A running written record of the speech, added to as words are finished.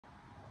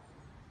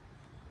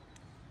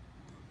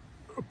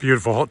A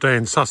beautiful hot day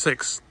in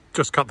Sussex.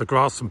 Just cut the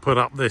grass and put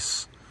up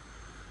this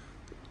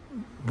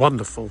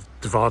wonderful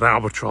Waard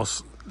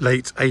Albatros,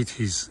 late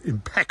 80s,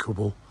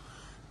 impeccable,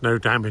 no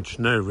damage,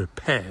 no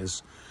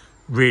repairs,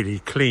 really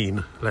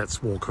clean.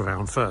 Let's walk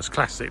around first.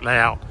 Classic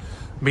layout,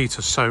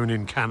 metre sewn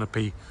in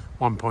canopy,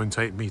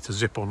 1.8 metre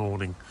zip on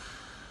awning,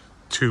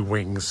 2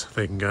 wings.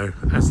 They can go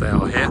as they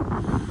are here,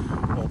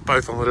 or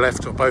both on the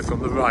left or both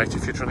on the right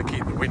if you're trying to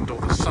keep the wind or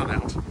the sun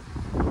out.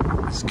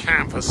 This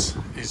canvas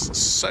is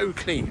so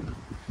clean,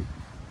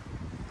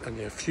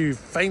 only a few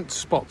faint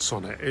spots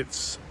on it.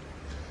 It's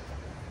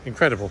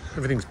incredible.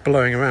 Everything's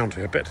blowing around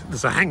here a bit.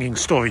 There's a hanging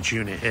storage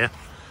unit here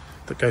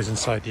that goes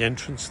inside the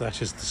entrance.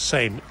 That is the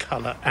same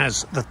colour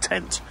as the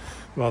tent.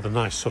 Rather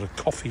nice sort of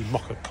coffee,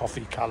 mocha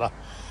coffee colour.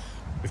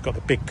 We've got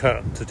the big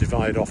curtain to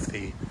divide off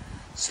the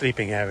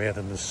sleeping area,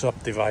 then the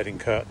subdividing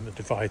curtain that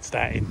divides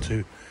that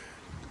into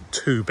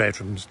 2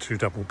 bedrooms, 2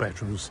 double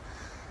bedrooms.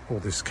 All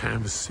this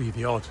canvas, see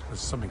the odd, there's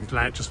something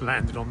just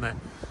landed on there.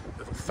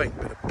 Little faint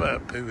bit of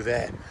bird poo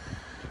there.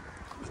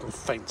 Little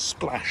faint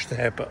splash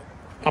there, but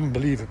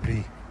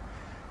unbelievably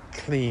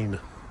clean.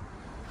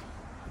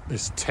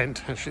 This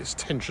tent, actually it's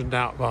tensioned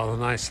out rather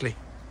nicely.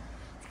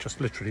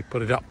 Just literally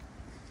put it up.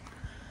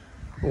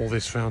 All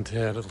this round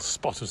here, a little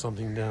spot of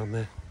something down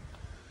there.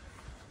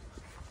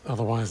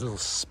 Otherwise a little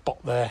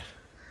spot there.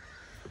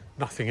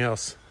 Nothing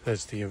else.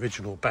 There's the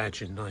original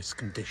badge in nice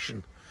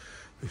condition.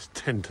 This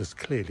tent has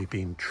clearly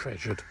been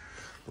treasured.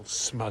 A little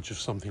smudge of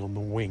something on the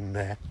wing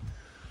there.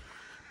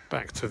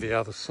 Back to the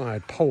other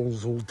side.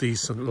 Poles all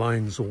decent,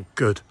 lines all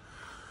good.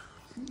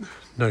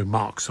 No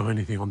marks or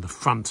anything on the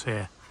front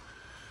here.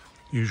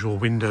 Usual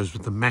windows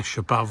with the mesh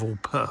above, all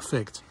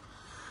perfect.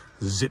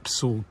 The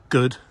zips all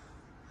good.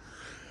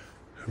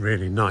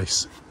 Really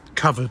nice.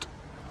 Covered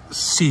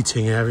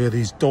seating area.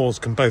 These doors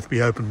can both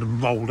be opened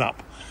and rolled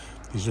up.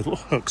 These little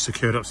hooks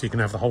secured up so you can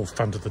have the whole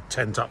front of the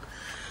tent up.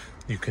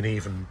 You can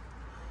even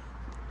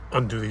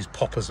undo these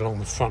poppers along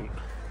the front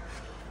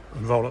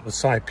and roll up the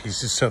side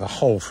pieces so the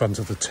whole front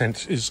of the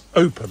tent is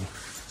open.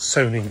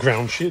 Sewn in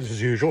ground sheet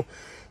as usual.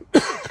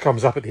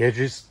 Comes up at the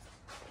edges,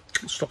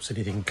 stops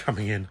anything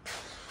coming in.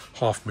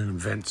 Half moon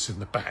vents in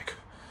the back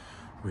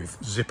with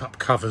zip up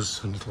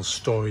covers and little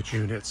storage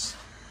units.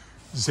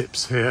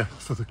 Zips here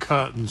for the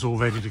curtains all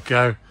ready to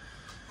go.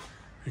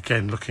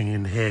 Again, looking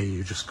in here,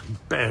 you just can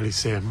barely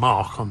see a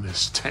mark on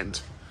this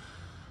tent.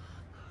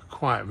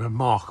 Quite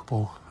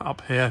remarkable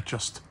up here,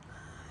 just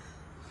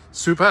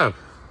superb.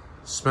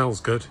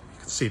 Smells good. You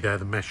can see there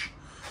the mesh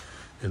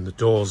in the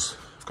doors.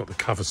 I've got the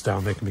covers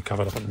down, they can be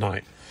covered up at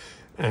night,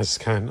 as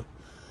can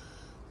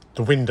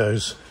the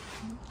windows.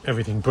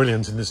 Everything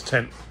brilliant in this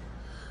tent.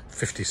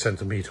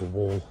 50cm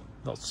wall,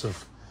 lots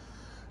of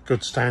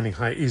good standing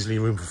height, easily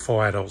room for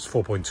 4 adults,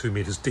 4.2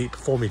 metres deep,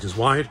 4 metres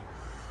wide,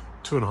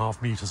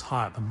 2.5 metres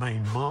high at the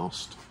main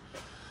mast,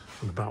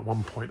 and about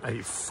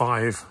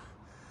 1.85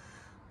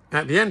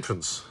 at the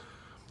entrance.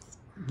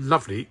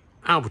 Lovely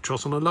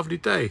Albatros on a lovely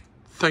day.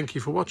 Thank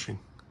you for watching.